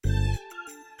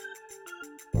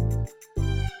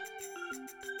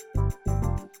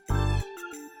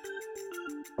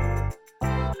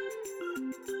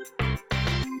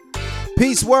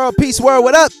Peace world,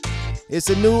 what up? It's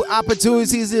a new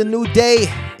opportunity, it's a new day,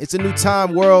 it's a new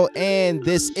time, world, and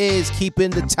this is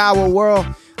Keeping the Tower, world.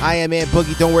 I am Ant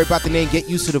Boogie. Don't worry about the name, get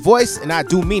used to the voice, and I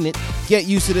do mean it. Get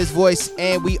used to this voice,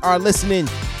 and we are listening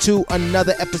to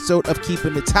another episode of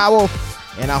Keeping the Tower,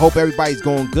 and I hope everybody's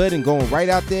going good and going right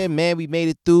out there. Man, we made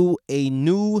it through a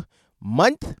new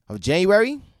month of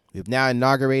January. We've now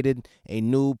inaugurated a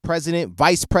new president,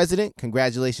 vice president.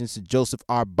 Congratulations to Joseph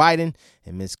R. Biden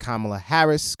and Ms. Kamala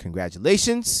Harris.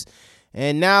 Congratulations.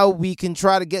 And now we can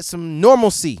try to get some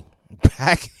normalcy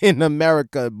back in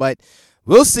America. But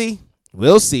we'll see.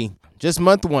 We'll see. Just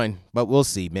month one, but we'll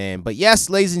see, man. But yes,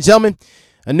 ladies and gentlemen,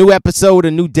 a new episode,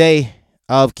 a new day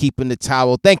of Keeping the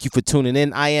Towel. Thank you for tuning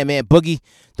in. I am Ant Boogie.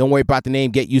 Don't worry about the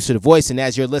name. Get used to the voice. And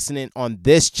as you're listening on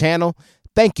this channel,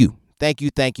 thank you. Thank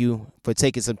you for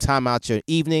taking some time out your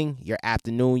evening, your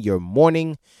afternoon, your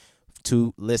morning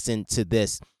to listen to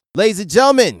this. Ladies and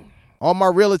gentlemen, all my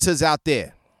realtors out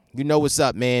there, you know what's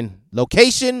up, man.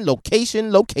 Location.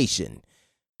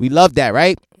 We love that,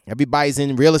 right? Everybody's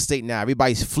in real estate now.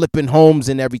 Everybody's flipping homes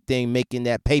and everything, making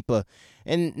that paper.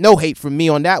 And no hate from me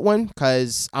on that one,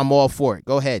 because I'm all for it.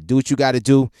 Go ahead. Do what you got to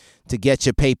do to get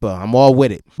your paper. I'm all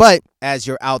with it. But as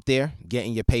you're out there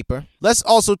getting your paper, let's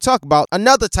also talk about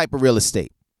another type of real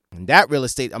estate. And that real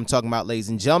estate I'm talking about, ladies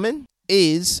and gentlemen,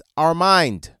 is our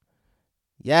mind.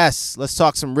 Yes, let's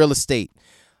talk some real estate.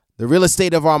 The real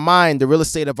estate of our mind, the real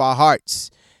estate of our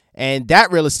hearts. And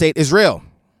that real estate is real.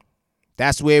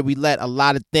 That's where we let a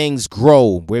lot of things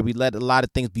grow, where we let a lot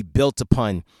of things be built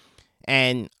upon.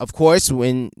 And, of course,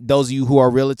 when those of you who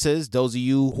are realtors, those of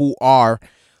you who are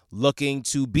looking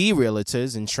to be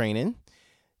realtors in training,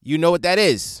 you know what that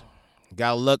is. You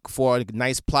got to look for a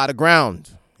nice plot of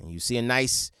ground. And you see a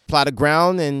nice plot of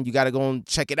ground, and you got to go and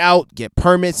check it out, get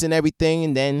permits and everything,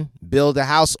 and then build a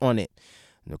house on it.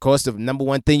 And, of course, the number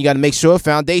one thing you got to make sure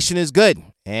foundation is good.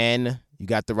 And you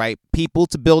got the right people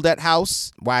to build that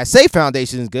house. Why I say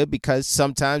foundation is good, because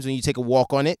sometimes when you take a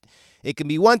walk on it, it can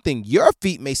be one thing. Your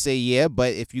feet may say yeah,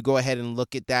 but if you go ahead and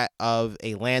look at that of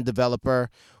a land developer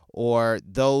or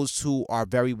those who are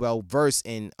very well versed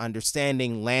in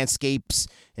understanding landscapes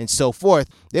and so forth,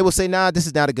 they will say, nah, this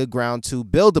is not a good ground to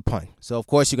build upon. So, of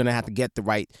course, you're going to have to get the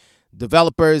right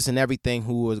developers and everything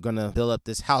who are going to build up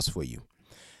this house for you.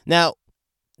 Now,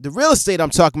 the real estate I'm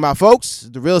talking about, folks,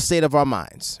 the real estate of our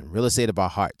minds, the real estate of our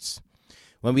hearts.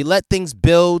 When we let things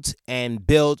build and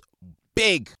build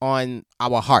big on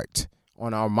our heart,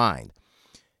 on our mind.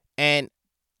 And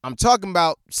I'm talking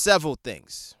about several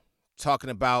things.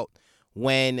 Talking about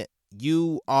when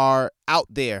you are out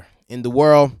there in the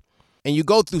world and you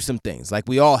go through some things like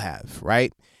we all have,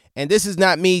 right? And this is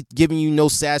not me giving you no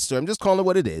sad story. I'm just calling it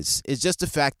what it is. It's just the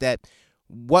fact that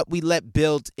what we let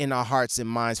build in our hearts and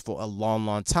minds for a long,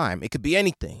 long time. It could be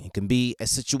anything. It can be a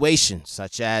situation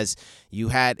such as you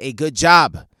had a good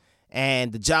job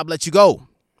and the job let you go.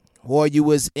 Or you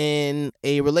was in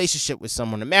a relationship with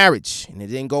someone, a marriage, and it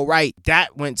didn't go right.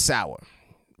 That went sour.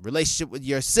 Relationship with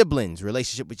your siblings,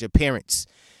 relationship with your parents.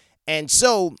 And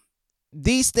so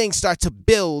these things start to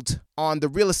build on the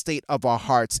real estate of our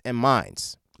hearts and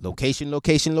minds. Location.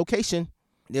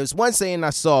 There's one saying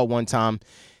I saw one time.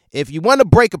 If you want to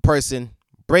break a person,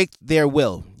 break their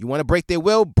will. You want to break their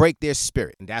will, break their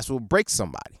spirit. And that's what breaks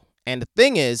somebody. And the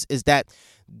thing is that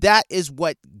is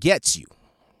what gets you,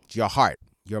 your heart.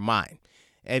 Your mind.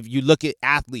 If you look at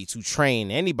athletes who train,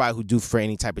 anybody who do for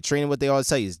any type of training, what they always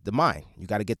tell you is the mind. You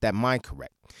got to get that mind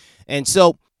correct. And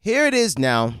so here it is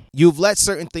now. You've let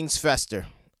certain things fester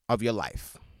of your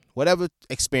life. Whatever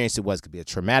experience it was, it could be a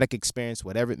traumatic experience,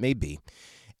 whatever it may be.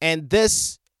 And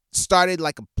this started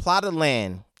like a plot of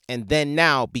land and then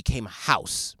now became a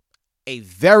house. A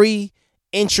very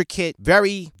intricate,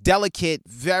 very delicate,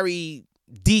 very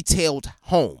detailed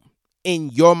home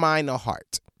in your mind or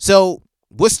heart. So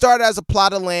what started as a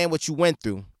plot of land, what you went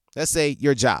through, let's say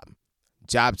your job.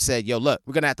 Job said, yo, look,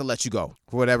 we're going to have to let you go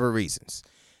for whatever reasons.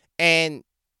 And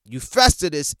you fester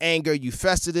this anger, you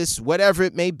fester this, whatever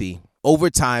it may be, over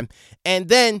time. And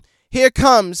then here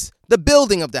comes the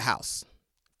building of the house.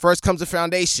 First comes the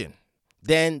foundation,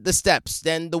 then the steps,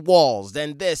 then the walls,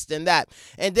 then this, then that.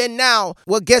 And then now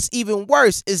what gets even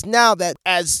worse is now that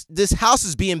as this house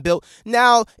is being built,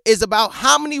 now is about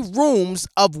how many rooms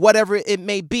of whatever it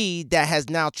may be that has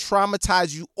now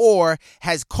traumatized you or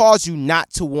has caused you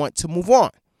not to want to move on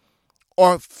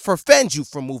or prevent you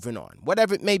from moving on,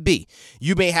 whatever it may be.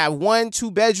 You may have 1, 2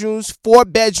 bedrooms, 4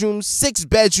 bedrooms, 6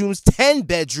 bedrooms, 10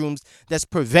 bedrooms that's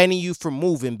preventing you from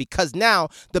moving because now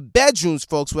the bedrooms,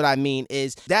 folks, what I mean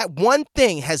is that one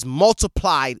thing has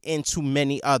multiplied into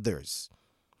many others.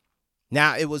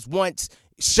 Now, it was once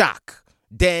shock.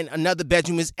 Then another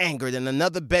bedroom is anger. Then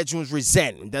another bedroom is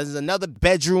resentment. There's another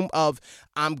bedroom of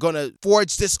I'm going to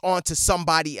forge this onto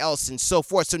somebody else and so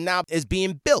forth. So now it's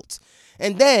being built.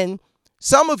 And then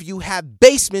some of you have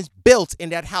basements built in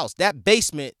that house. That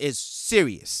basement is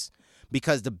serious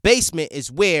because the basement is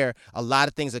where a lot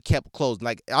of things are kept closed.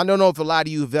 Like, I don't know if a lot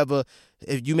of you have ever,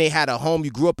 if you may had a home,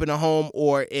 you grew up in a home,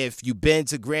 or if you've been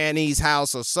to granny's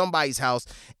house or somebody's house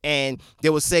and they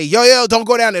would say, yo, don't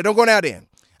go down there. Don't go down there.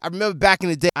 I remember back in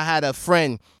the day, I had a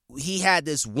friend, he had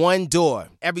this one door.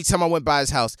 Every time I went by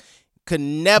his house, could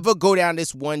never go down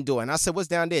this one door. And I said, what's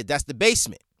down there? That's the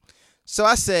basement. So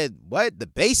I said, what? The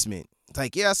basement?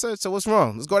 Like, yeah, sir. So what's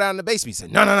wrong? Let's go down in the basement. He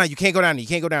said, no, you can't go down there. You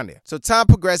can't go down there. So time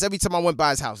progressed. Every time I went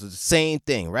by his house, it was the same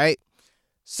thing, right?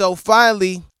 So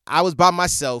finally, I was by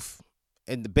myself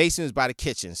and the basement was by the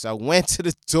kitchen. So I went to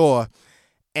the door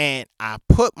and I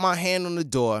put my hand on the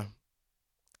door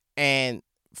and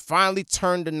finally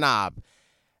turned the knob,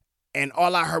 and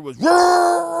all I heard was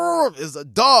roar, is a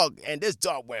dog, and this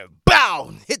dog went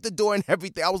bow, hit the door and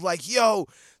everything. I was like, yo.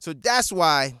 So that's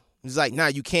why he's like, nah,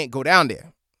 you can't go down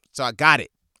there. So I got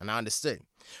it and I understood.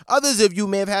 Others of you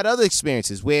may have had other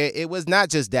experiences where it was not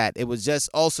just that. It was just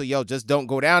also, just don't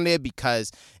go down there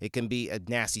because it can be a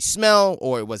nasty smell,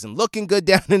 or it wasn't looking good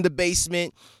down in the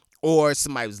basement, or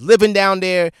somebody was living down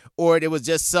there, or there was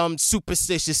just some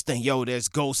superstitious thing. There's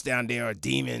ghosts down there or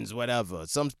demons, whatever,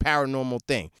 some paranormal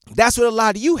thing. That's what a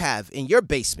lot of you have in your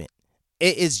basement.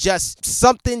 It is just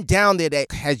something down there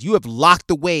that you have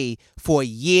locked away for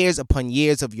years upon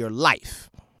years of your life.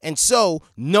 And so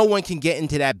no one can get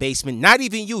into that basement, not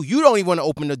even you. You don't even want to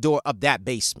open the door of that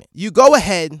basement. You go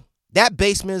ahead, that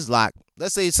basement is locked.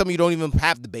 Let's say some of you don't even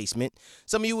have the basement.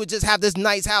 Some of you would just have this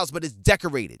nice house, but it's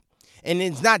decorated. And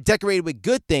it's not decorated with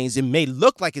good things. It may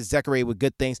look like it's decorated with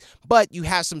good things, but you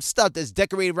have some stuff that's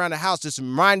decorated around the house just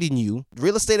reminding you, the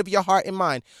real estate of your heart and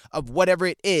mind, of whatever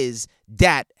it is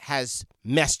that has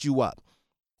messed you up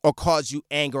or caused you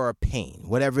anger or pain,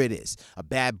 whatever it is, a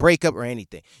bad breakup or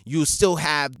anything. You still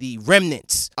have the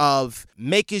remnants of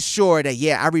making sure that,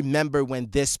 I remember when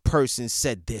this person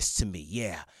said this to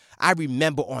me. I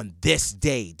remember on this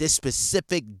day, this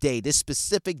specific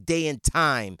day and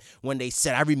time when they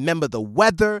said, I remember the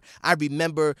weather. I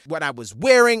remember what I was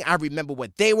wearing. I remember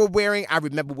what they were wearing. I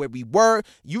remember where we were.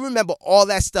 You remember all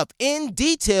that stuff in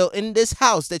detail in this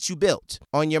house that you built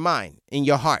on your mind, in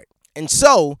your heart. And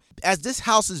so as this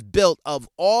house is built of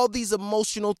all these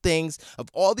emotional things, of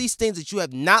all these things that you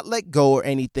have not let go or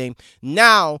anything,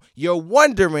 now you're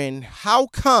wondering how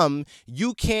come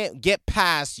you can't get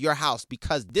past your house,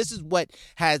 because this is what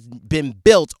has been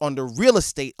built on the real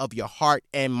estate of your heart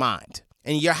and mind.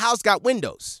 And your house got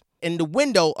windows. In the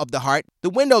window of the heart, the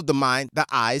window of the mind, the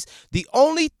eyes, the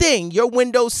only thing your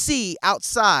windows see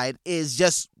outside is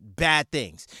just bad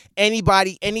things.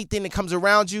 Anything that comes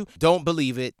around you, don't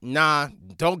believe it. Nah,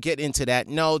 don't get into that.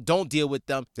 No, don't deal with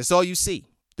them. That's all you see.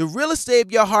 The real estate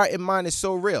of your heart and mind is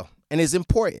so real and is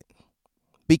important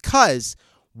because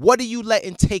what are you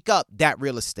letting take up that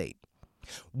real estate?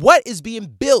 What is being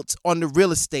built on the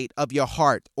real estate of your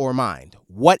heart or mind?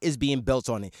 What is being built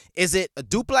on it? Is it a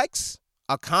duplex,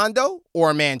 a condo,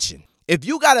 or a mansion? If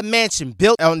you got a mansion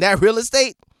built on that real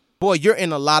estate, boy, you're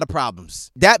in a lot of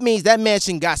problems. That means that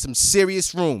mansion got some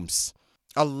serious rooms,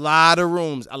 a lot of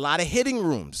rooms, a lot of hidden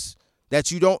rooms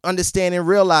that you don't understand and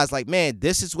realize, like, man,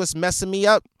 this is what's messing me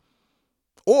up.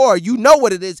 Or you know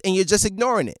what it is and you're just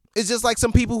ignoring it. It's just like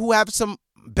some people who have some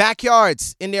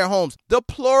backyards in their homes,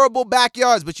 deplorable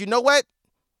backyards. But you know what?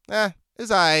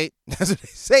 It's all right. That's what they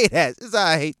say it as. It's all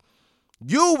right.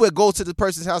 You would go to the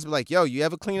person's house and be like, yo, you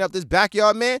ever clean up this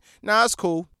backyard, man? Nah, it's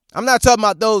cool. I'm not talking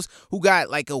about those who got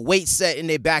like a weight set in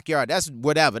their backyard. That's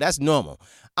whatever. That's normal.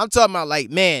 I'm talking about like,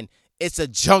 man, it's a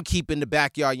junk heap in the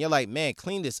backyard. And you're like, man,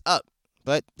 clean this up.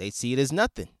 But they see it as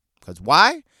nothing. Because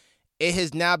why? It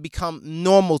has now become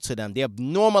normal to them. They have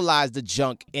normalized the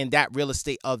junk in that real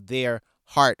estate of their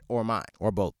heart or mind,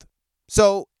 or both.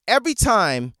 So every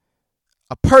time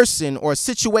a person or a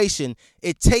situation,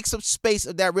 it takes up space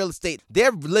of that real estate,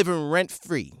 they're living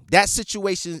rent-free. That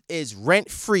situation is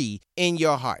rent-free in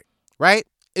your heart, right?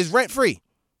 It's rent-free.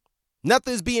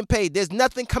 Nothing's being paid. There's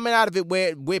nothing coming out of it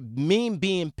where we mean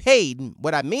being paid.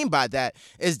 What I mean by that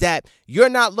is that you're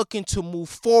not looking to move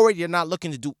forward. You're not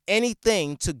looking to do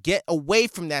anything to get away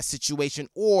from that situation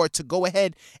or to go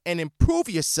ahead and improve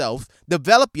yourself,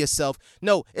 develop yourself.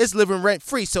 No, it's living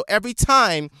rent-free. So every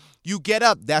time you get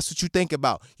up, that's what you think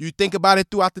about. You think about it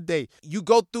throughout the day. You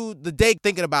go through the day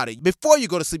thinking about it. Before you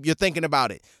go to sleep, you're thinking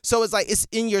about it. So it's like it's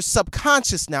in your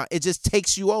subconscious now. It just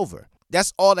takes you over.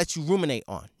 That's all that you ruminate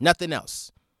on. Nothing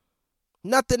else.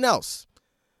 Nothing else.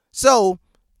 So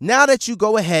Now that you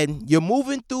go ahead, you're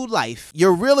moving through life,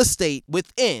 your real estate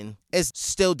within is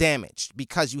still damaged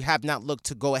because you have not looked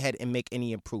to go ahead and make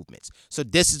any improvements. So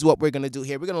this is what we're going to do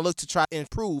here. We're going to look to try to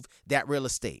improve that real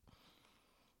estate.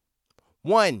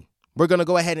 One, we're going to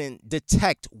go ahead and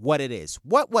detect what it is.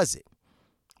 What was it?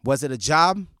 Was it a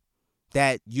job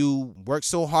that you worked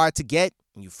so hard to get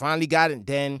and you finally got it?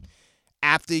 Then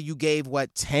after you gave,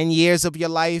 10 years of your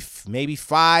life, maybe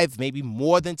 5, maybe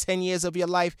more than 10 years of your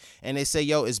life, and they say,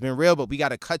 yo, it's been real, but we got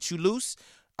to cut you loose.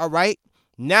 All right.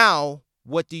 Now,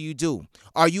 what do?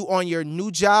 Are you on your new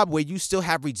job where you still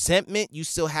have resentment? You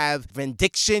still have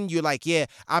vindication? You're like, yeah,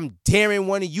 I'm daring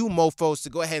one of you mofos to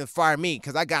go ahead and fire me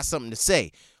because I got something to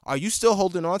say. Are you still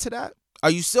holding on to that? Are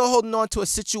you still holding on to a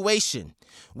situation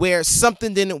where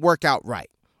something didn't work out right?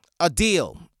 A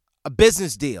deal, a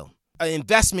business deal, an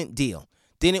investment deal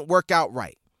didn't work out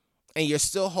right, and you're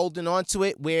still holding on to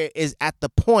it, where it is at the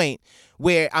point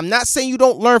where I'm not saying you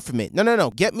don't learn from it. No.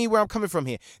 Get me where I'm coming from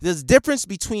here. There's a difference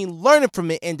between learning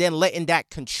from it and then letting that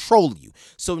control you.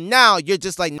 So now you're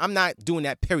just like, I'm not doing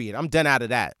that, period. I'm done out of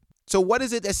that. So what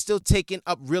is it that's still taking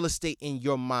up real estate in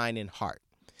your mind and heart?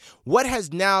 What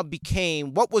has now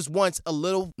became, what was once a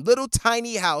little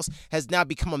tiny house has now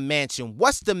become a mansion?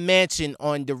 What's the mansion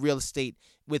on the real estate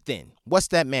within? What's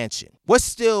that mansion? What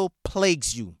still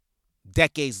plagues you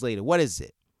decades later? What is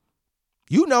it?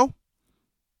 You know.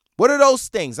 What are those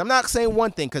things? I'm not saying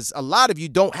one thing because a lot of you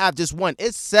don't have just one.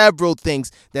 It's several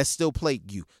things that still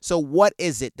plague you. So what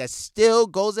is it that still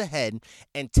goes ahead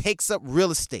and takes up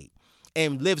real estate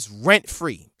and lives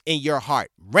rent-free in your heart,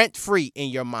 rent-free in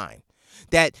your mind?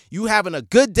 That you having a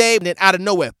good day and then out of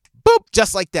nowhere, boop,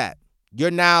 just like that, you're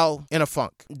now in a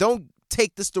funk. Don't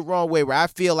take this the wrong way, where I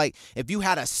feel like if you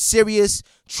had a serious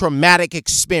traumatic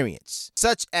experience,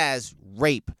 such as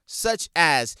rape, such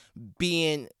as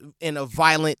being in a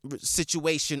violent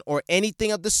situation or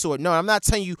anything of the sort. No, I'm not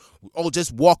telling you,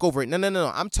 just walk over it.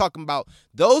 No. I'm talking about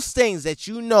those things that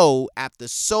you know after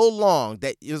so long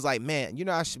that it was like, man,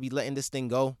 I should be letting this thing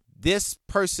go. This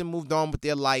person moved on with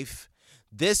their life.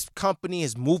 This company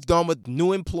has moved on with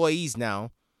new employees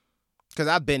now, because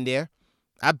I've been there.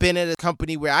 I've been at a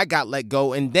company where I got let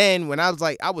go. And then when I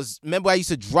remember I used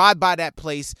to drive by that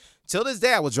place. Till this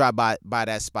day, I would drive by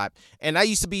that spot. And I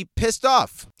used to be pissed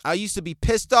off.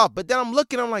 But then I'm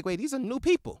like, wait, these are new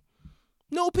people.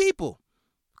 New people.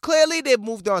 Clearly, they've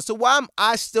moved on. So why am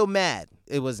I still mad?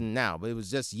 It wasn't now, but it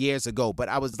was just years ago. But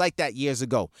I was like that years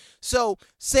ago. So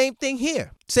same thing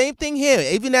here.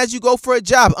 Even as you go for a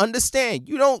job, understand,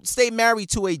 you don't stay married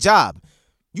to a job.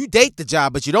 You date the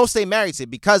job, but you don't stay married to it,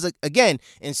 because, again,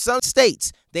 in some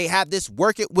states, they have this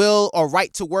work at will or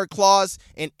right to work clause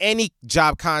in any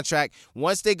job contract.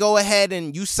 Once they go ahead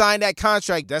and you sign that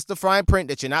contract, that's the fine print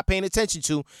that you're not paying attention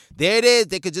to. There it is.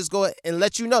 They could just go and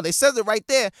let you know. They says it right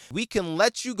there. We can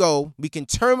let you go. We can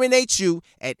terminate you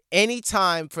at any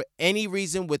time for any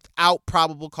reason without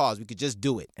probable cause. We could just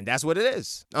do it. And that's what it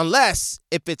is. Unless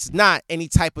if it's not any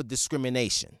type of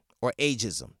discrimination or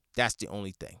ageism. That's the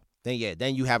only thing.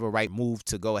 Then you have a right move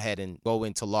to go ahead and go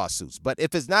into lawsuits. But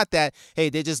if it's not that, hey,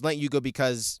 they're just letting you go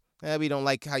because we don't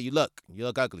like how you look. You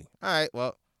look ugly. All right,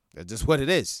 well, that's just what it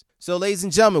is. So, ladies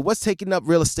and gentlemen, what's taking up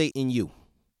real estate in you?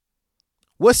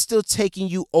 What's still taking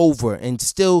you over and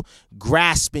still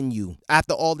grasping you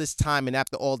after all this time and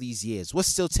after all these years? What's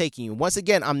still taking you? Once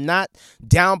again, I'm not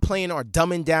downplaying or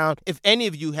dumbing down if any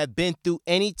of you have been through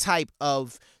any type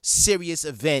of serious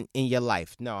event in your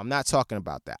life. No, I'm not talking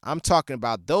about that. I'm talking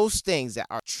about those things that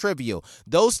are trivial,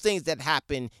 those things that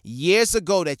happened years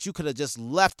ago that you could have just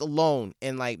left alone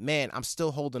and like, man, I'm still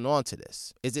holding on to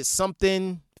this. Is it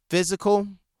something physical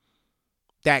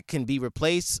that can be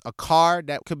replaced, a car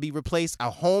that could be replaced, a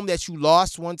home that you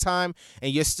lost one time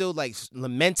and you're still like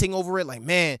lamenting over it? Like,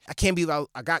 man, I can't believe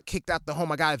I got kicked out the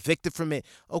home. I got evicted from it.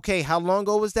 Okay, how long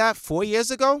ago was that? 4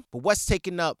 years ago? But what's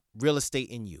taking up real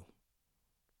estate in you?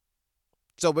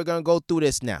 So we're going to go through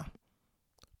this now.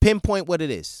 Pinpoint what it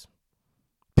is.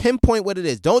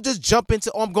 Don't just jump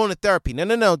into, I'm going to therapy.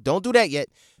 No. Don't do that yet.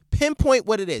 Pinpoint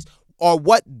what it is or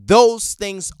what those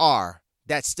things are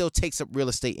that still takes up real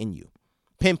estate in you.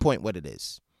 Pinpoint what it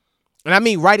is. And I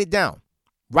mean, write it down.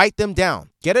 Write them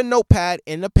down. Get a notepad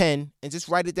and a pen and just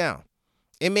write it down.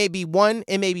 It may be 1,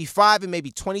 it may be 5, it may be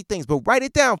 20 things, but write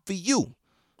it down for you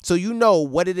so you know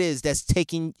what it is that's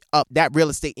taking up that real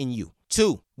estate in you.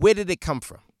 2, where did it come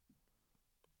from?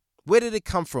 Where did it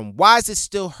come from? Why is it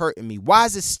still hurting me? Why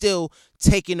is it still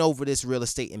taking over this real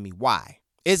estate in me? Why?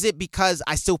 Is it because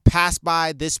I still pass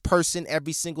by this person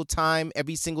every single time,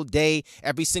 every single day,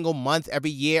 every single month,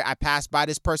 every year I pass by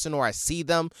this person, or I see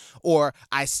them, or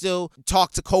I still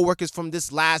talk to coworkers from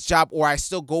this last job, or I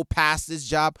still go past this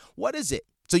job? What is it?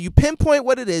 So you pinpoint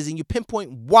what it is and you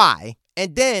pinpoint why.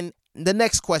 And then the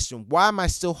next question, why am I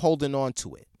still holding on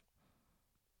to it?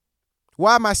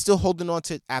 Why am I still holding on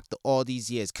to it after all these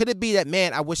years? Could it be that,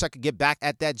 man, I wish I could get back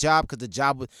at that job because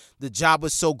the job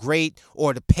was so great,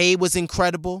 or the pay was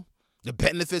incredible, the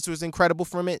benefits was incredible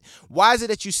from it? Why is it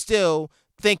that you still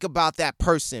think about that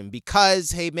person?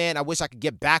 Because, hey, man, I wish I could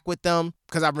get back with them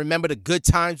because I remember the good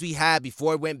times we had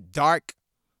before it went dark.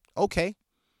 Okay.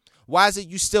 Why is it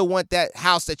you still want that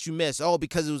house that you missed? Oh,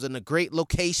 because it was in a great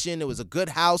location. It was a good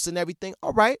house and everything.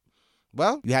 All right.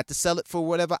 Well, you had to sell it for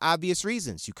whatever obvious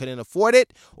reasons. You couldn't afford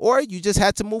it, or you just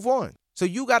had to move on. So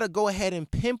you got to go ahead and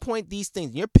pinpoint these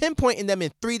things. You're pinpointing them in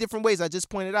 3 different ways I just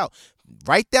pointed out.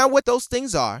 Write down what those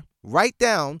things are. Write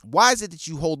down why is it that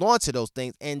you hold on to those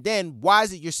things, and then why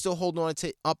is it you're still holding on to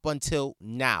it up until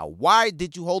now? Why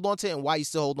did you hold on to it, and why you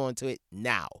still hold on to it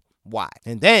now? Why?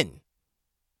 And then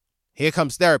here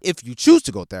comes therapy. If you choose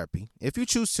to go therapy, if you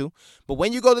choose to. But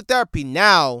when you go to therapy,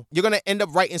 now you're going to end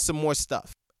up writing some more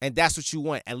stuff. And that's what you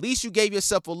want. At least you gave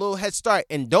yourself a little head start.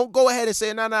 And don't go ahead and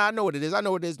say, no, I know what it is. I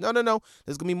know what it is. No.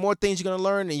 There's going to be more things you're going to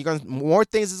learn, and more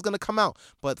things is going to come out.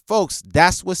 But folks,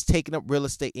 that's what's taking up real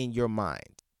estate in your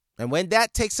mind. And when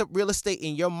that takes up real estate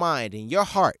in your mind, in your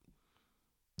heart,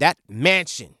 that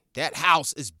mansion, that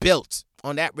house is built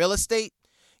on that real estate.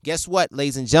 Guess what,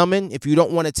 ladies and gentlemen? If you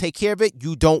don't want to take care of it,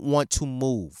 you don't want to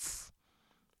move.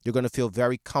 You're going to feel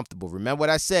very comfortable. Remember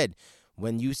what I said.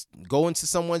 When you go into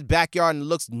someone's backyard and it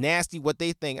looks nasty, what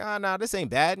they think, nah, this ain't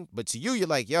bad. But to you, you're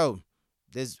like, yo,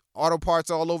 there's auto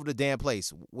parts all over the damn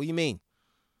place. What do you mean?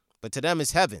 But to them,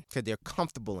 it's heaven because they're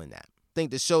comfortable in that. I think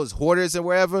the show is Hoarders and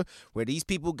wherever, where these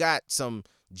people got some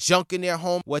junk in their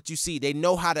home. What you see, they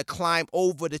know how to climb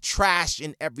over the trash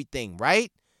and everything,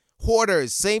 right?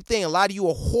 Hoarders, same thing. A lot of you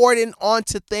are hoarding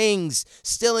onto things,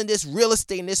 still in this real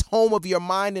estate, in this home of your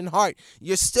mind and heart.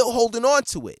 You're still holding on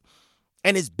to it.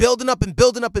 And it's building up and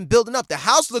building up and building up. The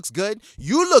house looks good.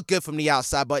 You look good from the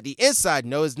outside, but the inside,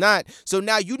 no, it's not. So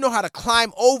now you know how to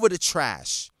climb over the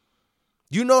trash.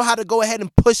 You know how to go ahead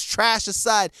and push trash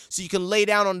aside so you can lay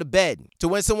down on the bed. So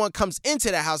when someone comes into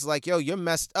the house like, yo, you're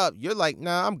messed up, you're like,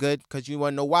 nah, I'm good. Because you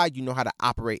want to know why? You know how to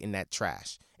operate in that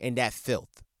trash, in that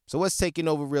filth. So what's taking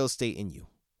over real estate in you?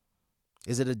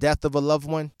 Is it the death of a loved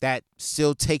one that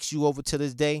still takes you over to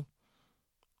this day?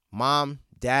 Mom,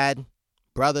 dad,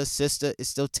 brother, sister, it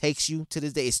still takes you to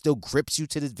this day. It still grips you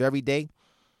to this very day.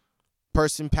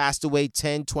 Person passed away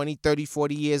 10, 20, 30,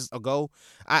 40 years ago.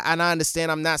 I understand.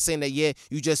 I'm not saying that, yeah,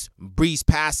 you just breeze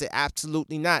past it.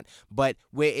 Absolutely not. But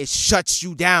where it shuts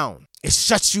you down. It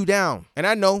shuts you down. And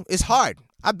I know it's hard.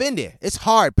 I've been there. It's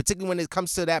hard, particularly when it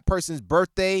comes to that person's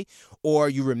birthday, or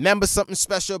you remember something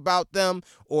special about them,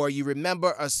 or you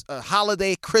remember a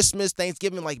holiday, Christmas,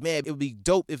 Thanksgiving. Like, man, it would be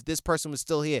dope if this person was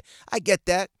still here. I get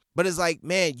that. But it's like,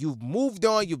 man, you've moved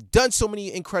on. You've done so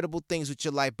many incredible things with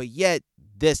your life, but yet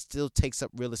this still takes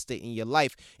up real estate in your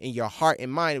life, in your heart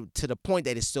and mind, to the point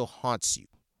that it still haunts you.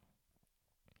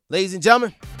 Ladies and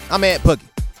gentlemen, I'm Ant Boogie.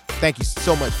 Thank you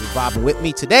so much for vibing with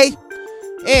me today.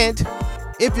 And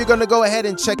if you're going to go ahead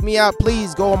and check me out,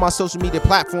 please go on my social media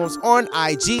platforms on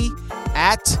IG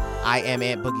at I am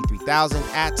Ant Boogie 3000,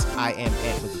 at I am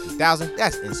Ant Boogie 3000.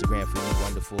 That's Instagram for you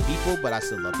wonderful people, but I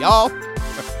still love y'all.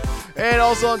 And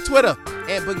also on Twitter,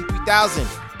 Ant Boogie 3000.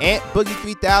 Ant Boogie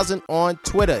 3000 on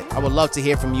Twitter. I would love to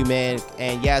hear from you, man.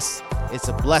 And yes, it's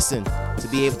a blessing to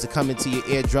be able to come into your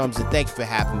eardrums, and thank you for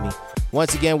having me.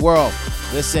 Once again, world,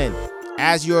 listen,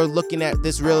 as you're looking at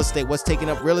this real estate, what's taking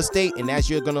up real estate, and as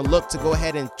you're going to look to go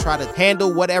ahead and try to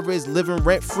handle whatever is living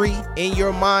rent-free in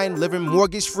your mind, living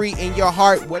mortgage-free in your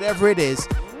heart, whatever it is,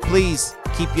 please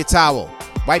keep your towel.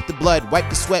 Wipe the blood, wipe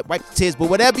the sweat, wipe the tears, but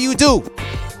whatever you do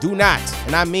not,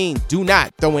 and I mean do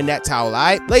not, throw in that towel, all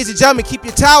right? Ladies and gentlemen, keep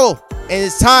your towel, and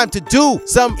it's time to do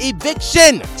some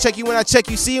eviction. Check you when I check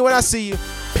you, see you when I see you.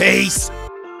 Peace.